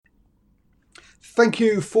Thank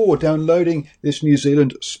you for downloading this New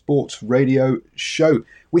Zealand Sports Radio show.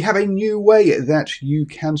 We have a new way that you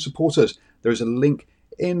can support us. There is a link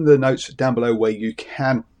in the notes down below where you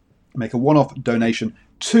can make a one-off donation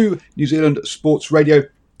to New Zealand Sports Radio.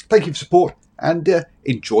 Thank you for support and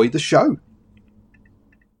enjoy the show.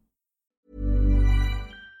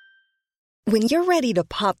 When you're ready to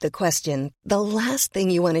pop the question, the last thing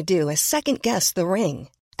you want to do is second-guess the ring.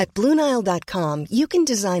 At BlueNile.com, you can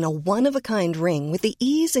design a one-of-a-kind ring with the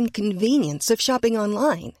ease and convenience of shopping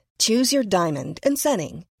online. Choose your diamond and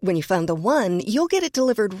setting. When you find the one, you'll get it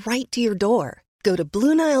delivered right to your door. Go to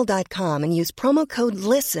BlueNile.com and use promo code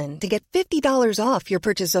LISTEN to get $50 off your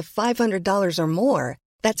purchase of $500 or more.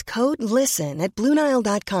 That's code LISTEN at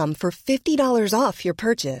BlueNile.com for $50 off your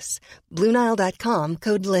purchase. BlueNile.com,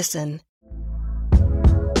 code LISTEN.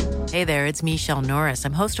 Hey there, it's Michelle Norris.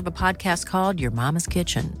 I'm host of a podcast called Your Mama's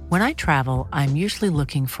Kitchen. When I travel, I'm usually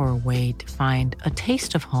looking for a way to find a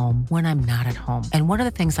taste of home when I'm not at home. And one of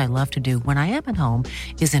the things I love to do when I am at home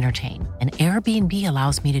is entertain. And Airbnb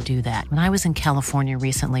allows me to do that. When I was in California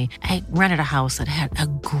recently, I rented a house that had a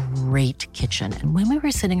great kitchen. And when we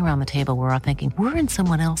were sitting around the table, we were all thinking, we're in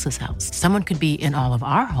someone else's house. Someone could be in all of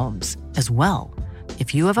our homes as well.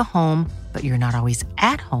 If you have a home, but you're not always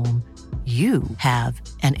at home, you have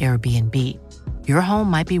an Airbnb. Your home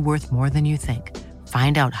might be worth more than you think.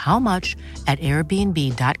 Find out how much at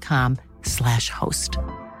airbnb.com/host.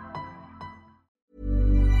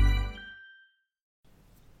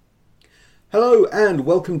 Hello and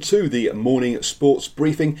welcome to the morning sports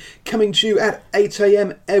briefing, coming to you at 8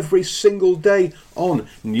 a.m. every single day on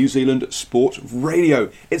New Zealand Sports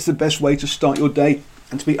Radio. It's the best way to start your day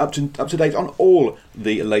and to be up to date on all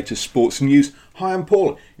the latest sports news. Hi, I'm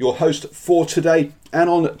Paul, your host for today, and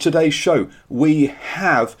on today's show we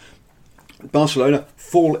have Barcelona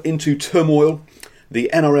fall into turmoil, the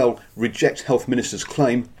NRL reject Health Minister's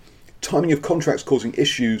claim, timing of contracts causing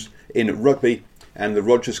issues in rugby, and the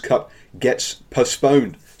Rogers Cup gets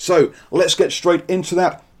postponed. So let's get straight into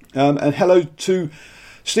that, and hello to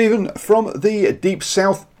Stephen from the Deep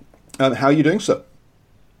South. How are you doing, sir?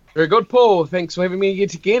 Very good, Paul. Thanks for having me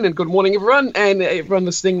yet again, and good morning, everyone, and everyone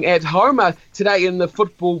listening at home. Today in the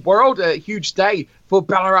football world, a huge day for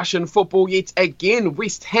Belarusian football yet again.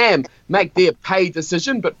 West Ham make their pay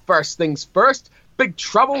decision, but first things first, big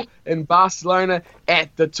trouble in Barcelona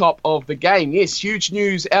at the top of the game. Yes, huge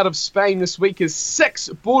news out of Spain this week as 6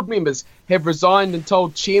 board members have resigned and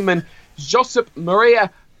told Chairman Josep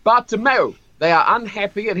Maria Bartomeu they are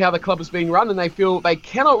unhappy at how the club is being run and they feel they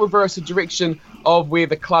cannot reverse the direction of where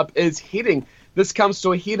the club is heading. This comes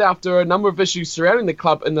to a head after a number of issues surrounding the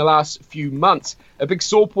club in the last few months. A big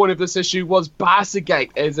sore point of this issue was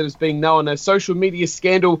Barcagate, as it is being known, a social media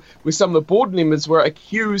scandal where some of the board members were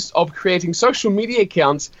accused of creating social media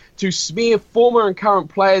accounts to smear former and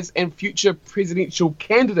current players and future presidential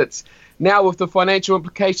candidates. Now, with the financial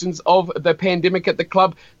implications of the pandemic at the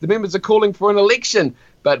club, the members are calling for an election.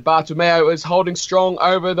 But Bartomeu is holding strong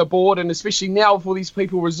over the board, and especially now for these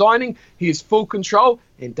people resigning, he has full control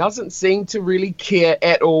and doesn't seem to really care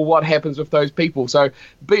at all what happens with those people. So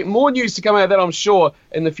more news to come out of that, I'm sure,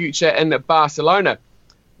 in the future in Barcelona.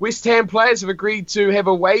 West Ham players have agreed to have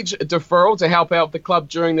a wage deferral to help out the club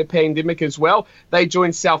during the pandemic as well. They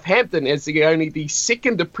joined Southampton as only the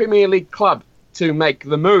second Premier League club to make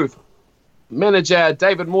the move. Manager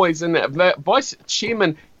David Moyes and Vice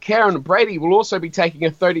Chairman Karen Brady will also be taking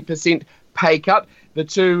a 30% pay cut. The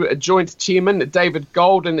two joint chairmen, David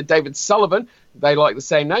Gold and David Sullivan, they like the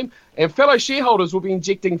same name, and fellow shareholders will be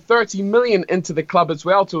injecting $30 million into the club as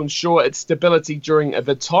well to ensure its stability during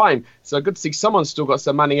the time. So good to see someone's still got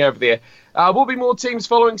some money over there. Will be more teams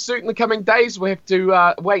following suit in the coming days. We'll have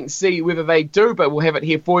to wait and see whether they do, but we'll have it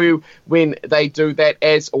here for you when they do that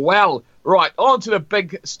as well. Right, on to the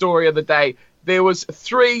big story of the day. There was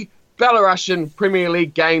 3 Belarusian Premier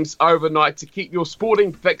League games overnight to keep your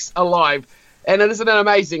sporting fix alive. And isn't it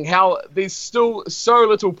amazing how there's still so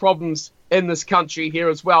little problems in this country here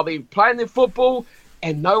as well. They're playing their football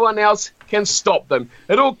and no one else can stop them.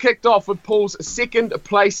 It all kicked off with Paul's second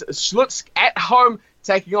place Slutsk at home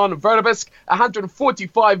taking on Verbisk.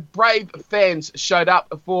 145 brave fans showed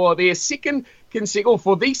up for their second consecutive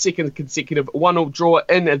 1-1 draw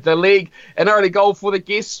in the league. An early goal for the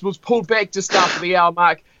guests was pulled back just after the hour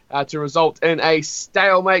mark to result in a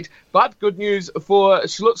stalemate. But good news for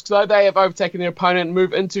Slutsk, though. They have overtaken their opponent and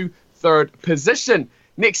move into third position.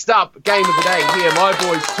 Next up, game of the day here, my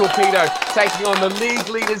boys Torpedo taking on the league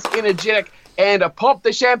leaders Energetic. And pop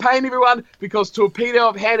the champagne, everyone, because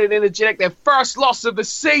Torpedo have had an Energetic, their first loss of the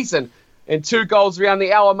season. And 2 goals around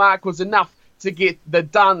the hour mark was enough to get the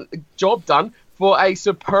job done for a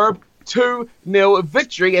superb 2-0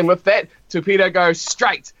 victory. And with that, Torpedo goes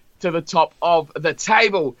straight to the top of the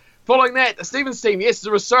table. Following that, Stephen's team, yes,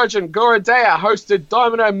 the resurgent Gorodea hosted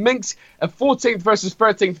Dynamo Minsk, a 14th versus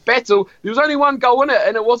 13th battle. There was only one goal in it,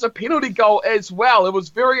 and it was a penalty goal as well. It was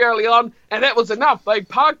very early on, and that was enough. They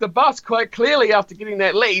parked the bus quite clearly after getting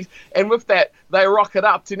that lead, and with that, they rocket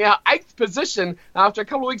up to now 8th position. After a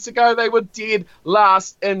couple of weeks ago, they were dead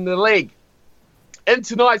last in the league. In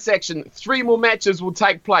tonight's action, 3 more matches will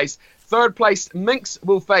take place. Third place, Minsk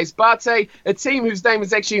will face Bate, a team whose name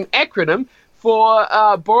is actually an acronym for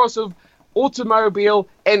Borisov Automobile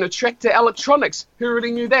and Tractor Electronics. Who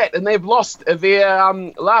already knew that? And they've lost their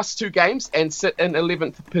last 2 games and sit in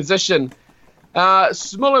 11th position.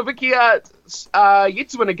 Smilovikia yet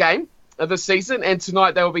to win a game this season, and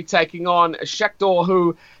tonight they will be taking on Shakhtar,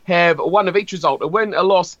 who have one of each result, a win, a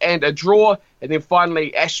loss, and a draw. And then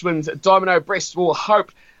finally, Ashwin's Dynamo Brest will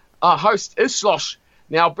host Islosh.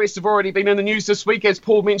 Now, Brest have already been in the news this week, as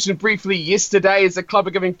Paul mentioned briefly yesterday, as the club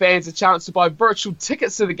are giving fans a chance to buy virtual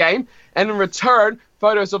tickets to the game. And in return,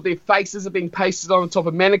 photos of their faces are being pasted on the top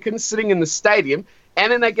of mannequins sitting in the stadium.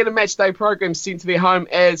 And then they get a match day program sent to their home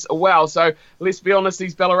as well. So let's be honest,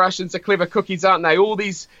 these Belarusians are clever cookies, aren't they? All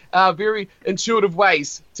these very intuitive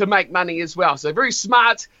ways to make money as well. So very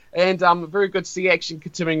smart and very good to see action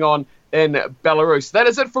continuing on in Belarus. That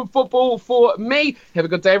is it from football for me. Have a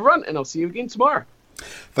good day, everyone, and I'll see you again tomorrow.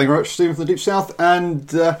 Thank you very much, Stephen, from the Deep South. And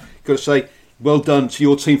got to say, well done to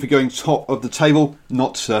your team for going top of the table.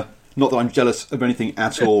 Not that I'm jealous of anything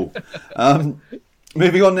at all.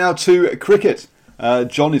 Moving on now to cricket.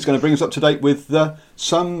 John is going to bring us up to date with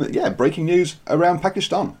some breaking news around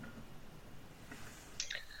Pakistan.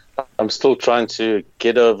 I'm still trying to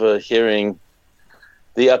get over hearing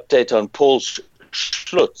the update on Paul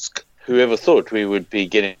Schlutzk. Whoever thought we would be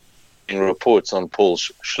getting reports on Paul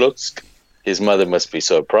Schlutzk? His mother must be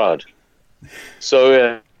so proud.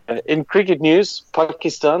 So, in cricket news,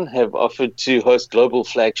 Pakistan have offered to host global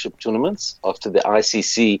flagship tournaments after the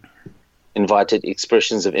ICC invited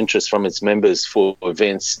expressions of interest from its members for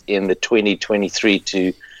events in the 2023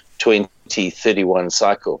 to 2031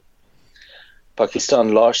 cycle.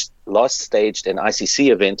 Pakistan last staged an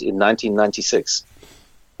ICC event in 1996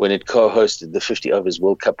 when it co-hosted the 50 Overs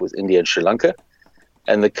World Cup with India and Sri Lanka.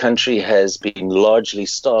 And the country has been largely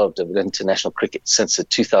starved of international cricket since the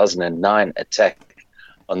 2009 attack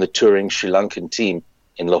on the touring Sri Lankan team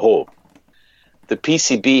in Lahore. The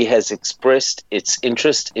PCB has expressed its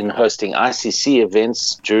interest in hosting ICC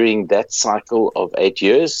events during that cycle of 8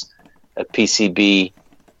 years. A PCB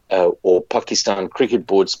or Pakistan Cricket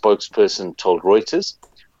Board spokesperson told Reuters,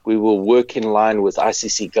 "We will work in line with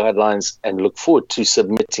ICC guidelines and look forward to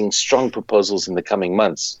submitting strong proposals in the coming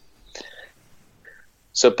months."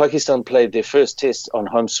 So Pakistan played their first test on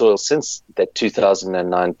home soil since that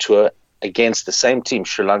 2009 tour against the same team,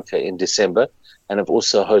 Sri Lanka, in December, and have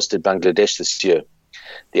also hosted Bangladesh this year.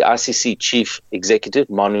 The ICC chief executive,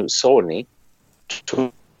 Manu Sawhney,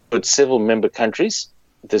 toured several member countries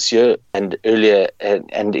this year and earlier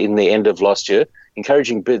and in the end of last year,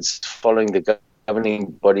 encouraging bids following the governing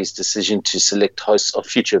body's decision to select hosts of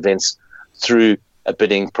future events through a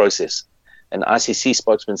bidding process. An ICC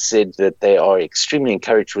spokesman said that they are extremely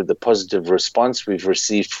encouraged with the positive response we've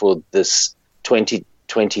received for this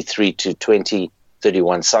 2023 to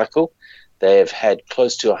 2031 cycle. They have had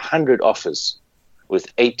close to 100 offers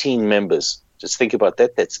with 18 members. Just think about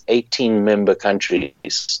that. That's 18 member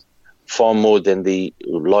countries, far more than the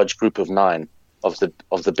large group of 9 of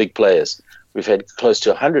the big players. We've had close to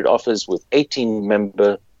 100 offers with 18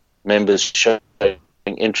 members showing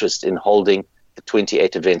interest in holding the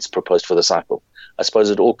 28 events proposed for the cycle. I suppose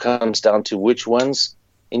it all comes down to which ones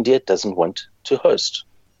India doesn't want to host.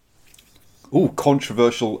 Oh,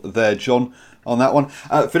 controversial there, John, on that one.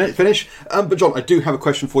 Finish. But John, I do have a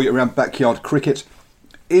question for you around backyard cricket.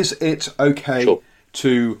 Is it okay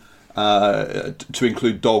to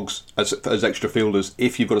include dogs as extra fielders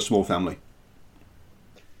if you've got a small family?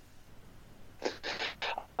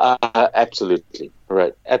 Absolutely.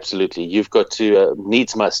 Right. Absolutely. You've got to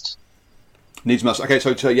needs must. Needs must. Okay,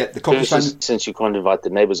 so the Cocker Spaniels... Since you can't invite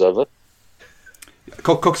the neighbours over.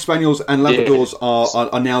 Cocker Spaniels and Labradors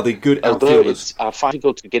are now the good outfielders. Although it's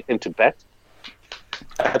difficult to get them to bat.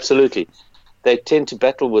 Absolutely. They tend to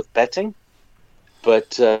battle with batting,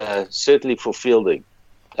 but certainly for fielding.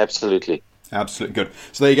 Absolutely. Absolutely good.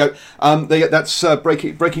 So there you go. That's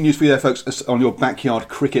breaking news for you there, folks, on your backyard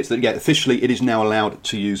cricket. That officially it is now allowed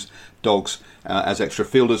to use dogs as extra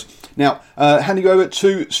fielders. Now, handing over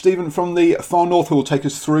to Stephen from the far north, who will take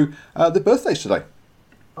us through the birthdays today.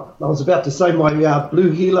 I was about to say my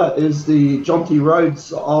blue healer is the Jonty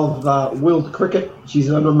Rhodes of world cricket. She's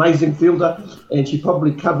an amazing fielder, and she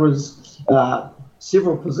probably covers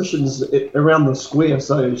several positions around the square,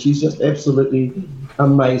 so she's just absolutely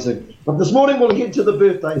amazing. But this morning we'll head to the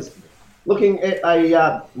birthdays, looking at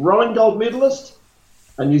a rowing gold medalist,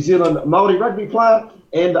 a New Zealand Māori rugby player,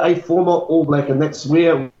 and a former All Black, and that's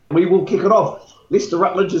where we will kick it off. Lester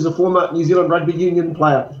Rutledge is a former New Zealand Rugby Union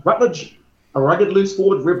player. Rutledge, a rugged loose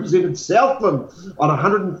forward, represented Southland on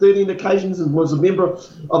 113 occasions and was a member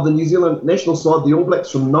of the New Zealand national side, the All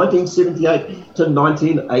Blacks, from 1978 to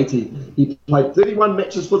 1980. He played 31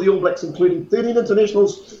 matches for the All Blacks, including 13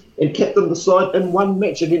 internationals, and captained the side in one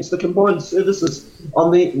match against the Combined Services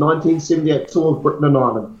on the 1978 tour of Britain and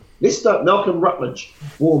Ireland. Lester Malcolm Rutledge,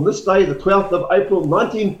 born this day, the 12th of April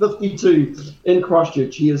 1952 in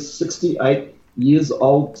Christchurch. He is 68 years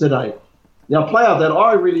old today. Now, a player that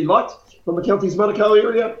I really liked from the county's Manukau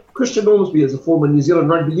area, Christian Ormsby is a former New Zealand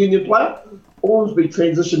Rugby Union player. Ormsby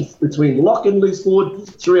transitioned between lock and loose forward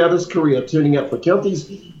throughout his career, turning out for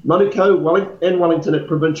counties Manukau and Wellington at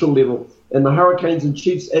provincial level, and the Hurricanes and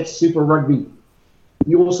Chiefs at Super Rugby.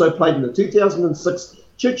 He also played in the 2006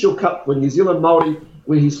 Churchill Cup for New Zealand Māori,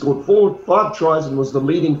 where he scored 5 tries and was the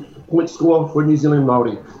leading point scorer for New Zealand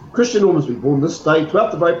Māori. Christian Ormsby, born this day,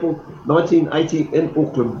 12th of April 1980 in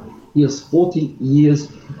Auckland. He is 40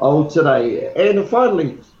 years old today. And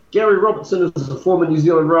finally, Gary Robertson is a former New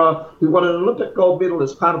Zealand rower who won an Olympic gold medal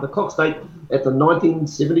as part of the Cox State at the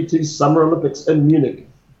 1972 Summer Olympics in Munich.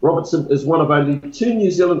 Robertson is one of only 2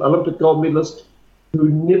 New Zealand Olympic gold medalists who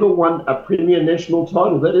never won a premier national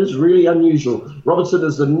title. That is really unusual. Robertson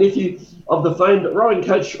is the nephew of the famed rowing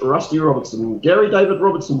coach Rusty Robertson. Gary David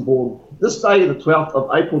Robertson, born this day, the 12th of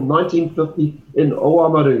April 1950 in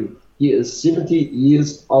Oamaru. He is 70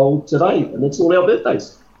 years old today, and that's all our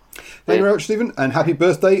birthdays. Thank you very much, Stephen, and happy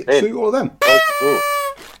birthday to all of them.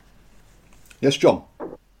 Yes, John.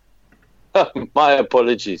 My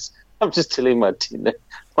apologies. I'm just telling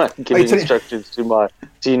giving instructions to my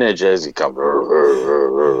teenager as he comes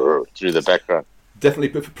through the background.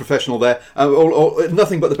 Definitely professional there.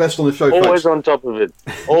 Nothing but the best on the show, Always folks. on top of it.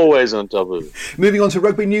 Always on top of it. Moving on to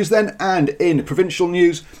rugby news then, and in provincial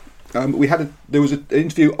news, there was an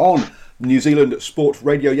interview on New Zealand Sport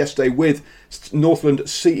Radio yesterday with Northland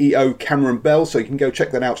CEO Cameron Bell, so you can go check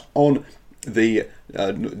that out on the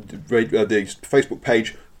Facebook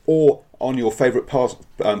page or on your favourite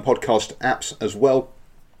podcast apps as well.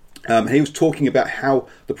 He was talking about how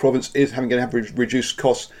the province is going to have reduced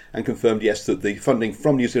costs and confirmed, yes, that the funding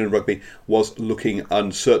from New Zealand Rugby was looking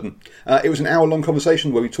uncertain. It was an hour-long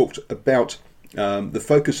conversation where we talked about the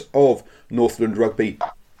focus of Northland Rugby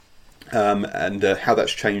and how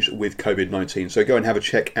that's changed with COVID-19. So go and have a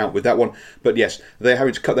check out with that one. But yes, they're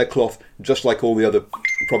having to cut their cloth just like all the other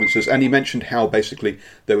provinces. And he mentioned how basically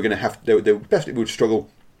they were going to they definitely would struggle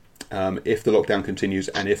if the lockdown continues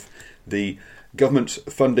and if the government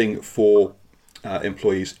funding for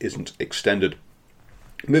employees isn't extended.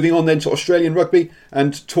 Moving on then to Australian rugby,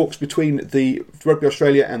 and talks between the Rugby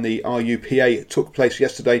Australia and the RUPA took place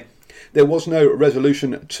yesterday. There was no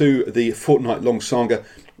resolution to the fortnight-long saga,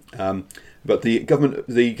 but the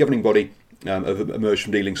governing body have emerged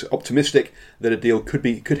from dealings optimistic that a deal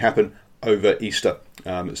could happen over Easter.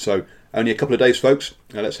 So only a couple of days, folks.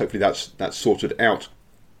 Let's hopefully that's sorted out.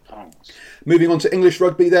 Moving on to English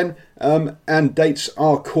rugby then, and dates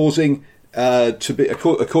are causing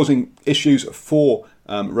issues for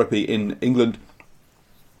rugby in England.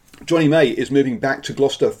 Johnny May is moving back to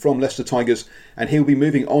Gloucester from Leicester Tigers, and he'll be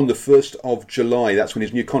moving on the 1st of July. That's when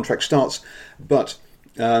his new contract starts. But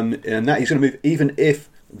and that he's going to move even if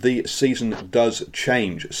the season does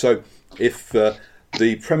change. So if the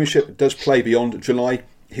Premiership does play beyond July,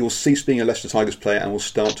 he will cease being a Leicester Tigers player and will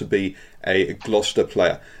start to be a Gloucester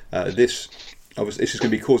player. This is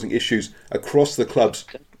going to be causing issues across the clubs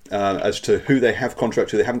as to who they have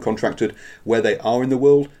contracted, who they haven't contracted, where they are in the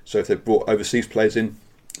world. So if they've brought overseas players in,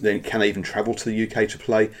 then can they even travel to the UK to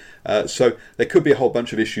play? So there could be a whole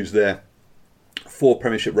bunch of issues there for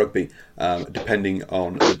Premiership rugby, depending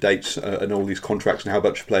on the dates and all these contracts and how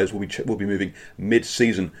much players will be moving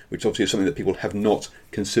mid-season, which obviously is something that people have not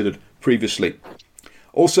considered previously.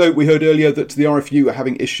 Also, we heard earlier that the RFU are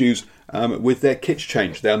having issues with their kits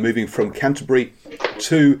change. They are moving from Canterbury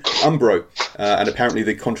to Umbro, and apparently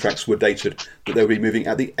the contracts were dated that they'll be moving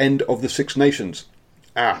at the end of the Six Nations.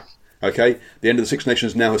 Okay, the end of the Six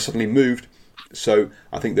Nations now has suddenly moved, so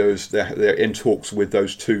I think they're in talks with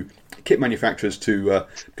those two kit manufacturers because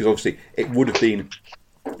obviously they would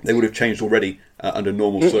have changed already under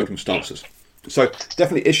normal circumstances. So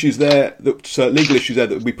definitely issues there, legal issues there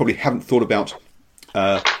that we probably haven't thought about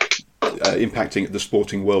impacting the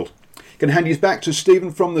sporting world. Going to hand you back to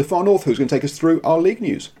Stephen from the far north, who's going to take us through our league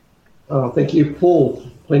news. Thank you, Paul.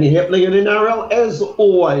 Plenty happening in NRL as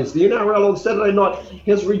always. The NRL on Saturday night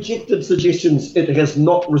has rejected suggestions it has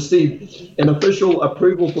not received an official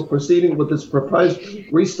approval for proceeding with its proposed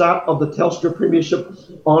restart of the Telstra Premiership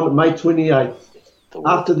on May 28th.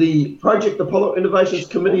 After the Project Apollo Innovations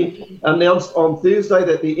Committee announced on Thursday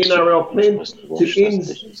that the NRL plans to end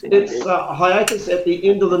its hiatus at the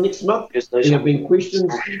end of the next month, there have been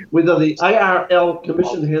questions whether the ARL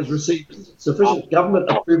Commission has received sufficient government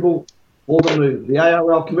approval for the move. The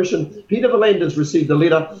ARL Commission, Peter V'landys, received a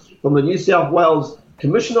letter from the New South Wales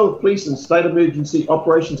Commissioner of Police and State Emergency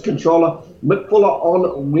Operations Controller Mick Fuller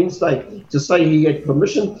on Wednesday to say he had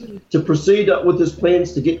permission to proceed with his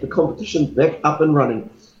plans to get the competition back up and running.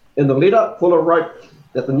 In the letter, Fuller wrote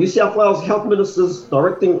that the New South Wales Health Minister's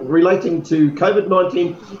directing relating to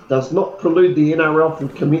COVID-19 does not prelude the NRL from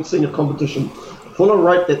commencing a competition. Fuller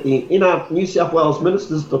wrote that the New South Wales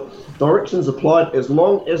Minister's directions applied as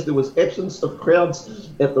long as there was absence of crowds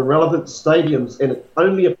at the relevant stadiums, and it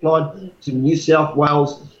only applied to New South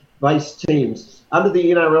Wales-based teams. Under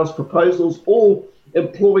the NRL's proposals, all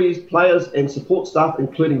employees, players and support staff,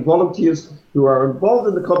 including volunteers who are involved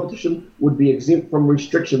in the competition, would be exempt from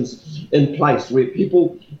restrictions in place where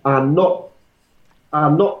people are not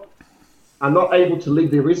able to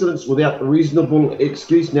leave their residence without a reasonable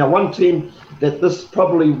excuse. Now, one team that this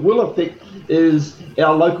probably will affect is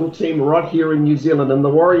our local team right here in New Zealand, and the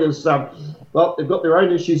Warriors, well, they've got their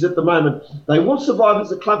own issues at the moment. They will survive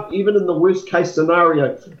as a club even in the worst case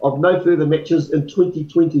scenario of no further matches in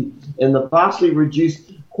 2020 and the vastly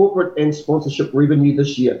reduced corporate and sponsorship revenue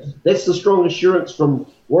this year. That's the strong assurance from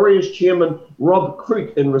Warriors chairman Rob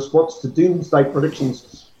Crook in response to doomsday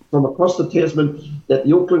predictions from across the Tasman that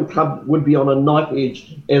the Auckland club would be on a knife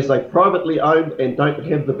edge as they privately owned and don't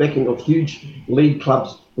have the backing of huge league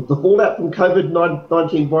clubs. With the fallout from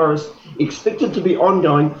COVID-19 virus expected to be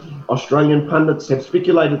ongoing, Australian pundits have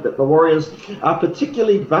speculated that the Warriors are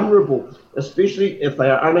particularly vulnerable, especially if they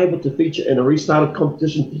are unable to feature in a restarted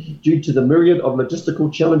competition due to the myriad of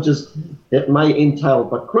logistical challenges that may entail.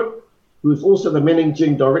 But Crook, who is also the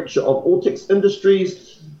managing director of Ortex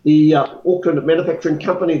Industries, the Auckland manufacturing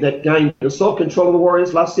company that gained the sole control of the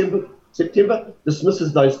Warriors last September,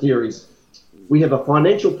 dismisses those theories. We have a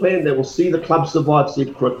financial plan that will see the club survive,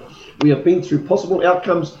 said Crook. We have been through possible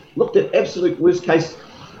outcomes, looked at absolute worst case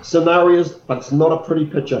scenarios, but it's not a pretty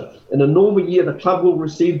picture. In a normal year, the club will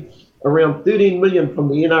receive around $13 million from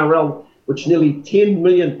the NRL, which nearly $10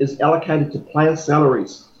 million is allocated to player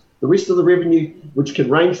salaries. The rest of the revenue, which can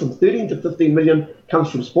range from $13 to $15 million, comes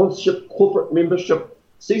from sponsorship, corporate membership,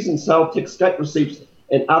 season sale tickets, gate receipts,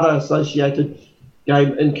 and other associated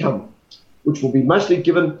game income, which will be mostly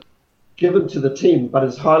given to the team, but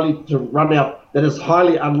is highly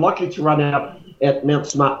unlikely to run out at Mount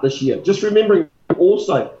Smart this year. Just remembering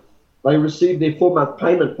also, they received their 4-month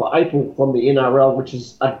payment for April from the NRL, which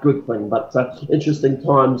is a good thing, but interesting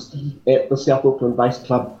times at the South Auckland-based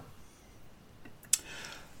club.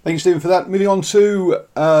 Thank you, Stephen, for that. Moving on to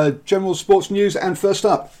general sports news, and first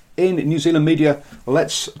up, in New Zealand media,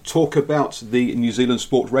 let's talk about the New Zealand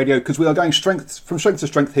Sport Radio, because we are going from strength to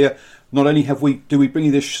strength here. Not only do we bring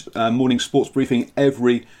you this morning sports briefing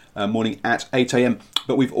every morning at 8 a.m,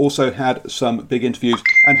 but we've also had some big interviews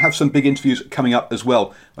and have some big interviews coming up as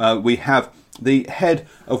well. We have the head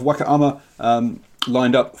of Wakaama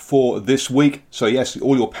lined up for this week. So yes,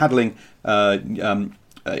 all your paddling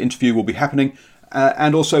interview will be happening.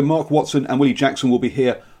 And also Mark Watson and Willie Jackson will be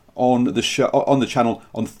here on the show, on the channel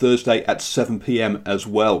on Thursday at 7 p.m. as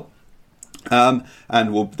well. And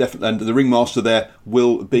the ringmaster there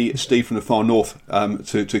will be Steve from the far north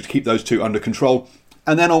to keep those two under control.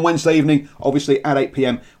 And then on Wednesday evening, obviously at 8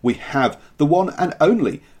 p.m, we have the one and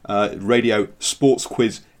only radio sports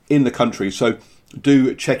quiz in the country. So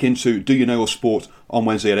do check into Do You Know Your Sport on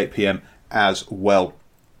Wednesday at 8 p.m. as well.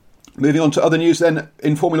 Moving on to other news then,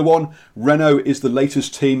 in Formula One, Renault is the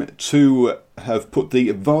latest team to have put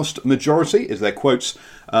the vast majority, is their quotes,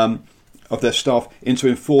 of their staff into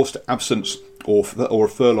enforced absence or a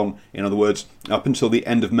furlong, in other words, up until the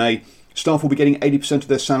end of May. Staff will be getting 80% of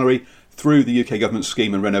their salary through the UK government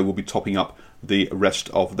scheme, and Renault will be topping up the rest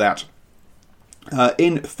of that.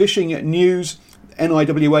 In fishing news,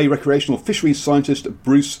 NIWA recreational fisheries scientist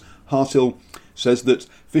Bruce Hartill says that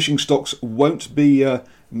fishing stocks won't be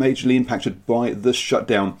majorly impacted by the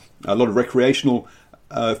shutdown. A lot of recreational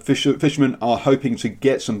fishermen are hoping to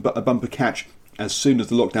get a bumper catch as soon as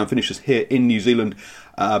the lockdown finishes here in New Zealand,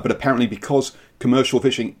 but apparently because commercial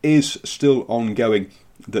fishing is still ongoing,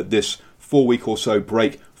 that this 4-week or so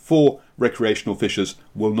break for recreational fishers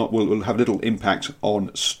will have little impact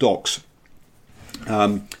on stocks.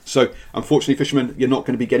 So unfortunately, fishermen, you're not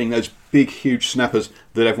going to be getting those big, huge snappers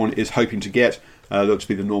that everyone is hoping to get. They'll just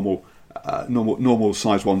be the normal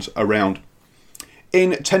size ones around.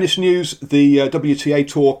 In tennis news, the WTA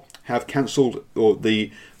Tour have cancelled or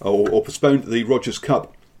postponed the Rogers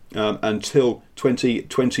Cup until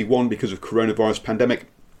 2021 because of coronavirus pandemic.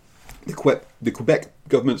 The Quebec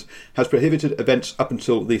government has prohibited events up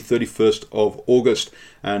until the 31st of August,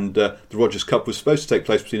 and the Rogers Cup was supposed to take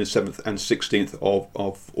place between the 7th and 16th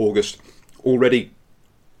of August. Already,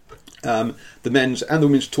 the men's and the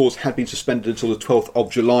women's tours had been suspended until the 12th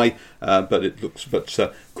of July,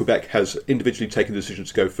 but Quebec has individually taken the decision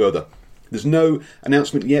to go further. There's no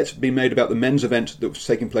announcement yet being made about the men's event that was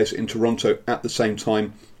taking place in Toronto at the same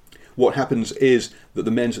time. What happens is that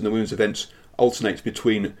the men's and the women's events alternate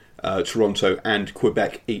between Toronto and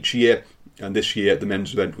Quebec each year, and this year the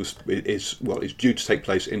men's event is due to take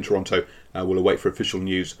place in Toronto. We'll await for official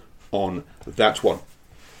news on that one.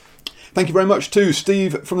 Thank you very much to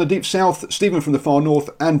Steve from the Deep South, Stephen from the Far North,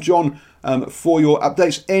 and John for your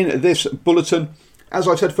updates in this bulletin. As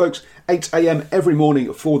I said, folks, 8 a.m. every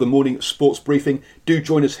morning for the morning sports briefing. Do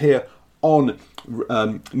join us here on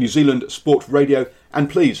New Zealand Sport Radio, and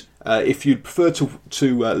please, if you'd prefer to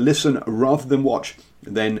listen rather than watch,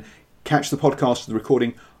 then catch the podcast, the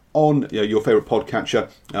recording on your favourite podcatcher.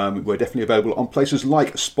 We're definitely available on places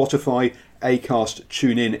like Spotify, Acast,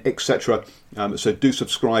 TuneIn, etc. So do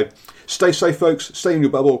subscribe. Stay safe, folks. Stay in your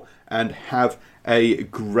bubble and have a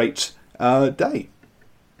great day.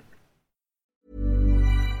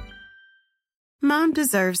 Mom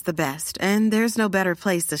deserves the best, and there's no better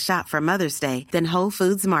place to shop for Mother's Day than Whole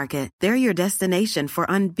Foods Market. They're your destination for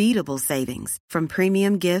unbeatable savings, from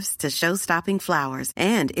premium gifts to show-stopping flowers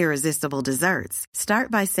and irresistible desserts. Start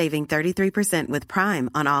by saving 33% with Prime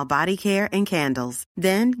on all body care and candles.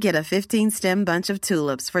 Then get a 15-stem bunch of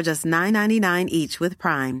tulips for just $9.99 each with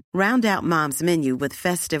Prime. Round out Mom's menu with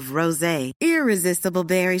festive rosé, irresistible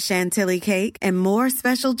berry chantilly cake, and more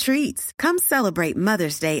special treats. Come celebrate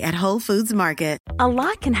Mother's Day at Whole Foods Market. A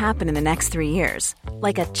lot can happen in the next 3 years.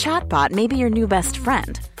 Like a chatbot may be your new best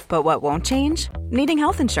friend. But what won't change? Needing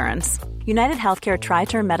health insurance. United Healthcare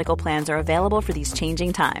Tri-Term Medical Plans are available for these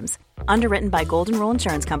changing times. Underwritten by Golden Rule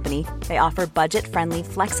Insurance Company, they offer budget-friendly,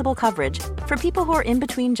 flexible coverage for people who are in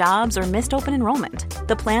between jobs or missed open enrollment.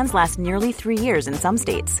 The plans last nearly 3 years in some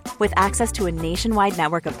states, with access to a nationwide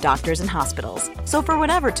network of doctors and hospitals. So for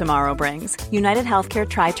whatever tomorrow brings, United Healthcare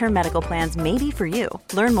Tri-Term Medical Plans may be for you.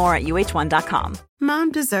 Learn more at uh1.com.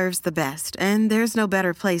 Mom deserves the best, and there's no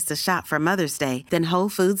better place to shop for Mother's Day than Whole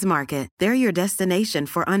Foods Market. They're your destination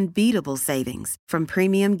for unbeatable savings, from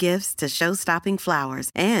premium gifts to show-stopping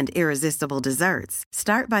flowers and irresistible desserts.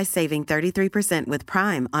 Start by saving 33% with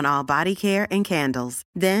Prime on all body care and candles.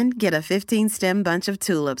 Then get a 15-stem bunch of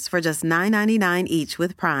tulips for just $9.99 each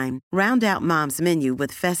with Prime. Round out Mom's menu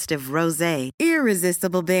with festive rosé,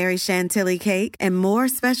 irresistible berry chantilly cake, and more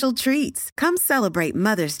special treats. Come celebrate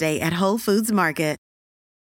Mother's Day at Whole Foods Market.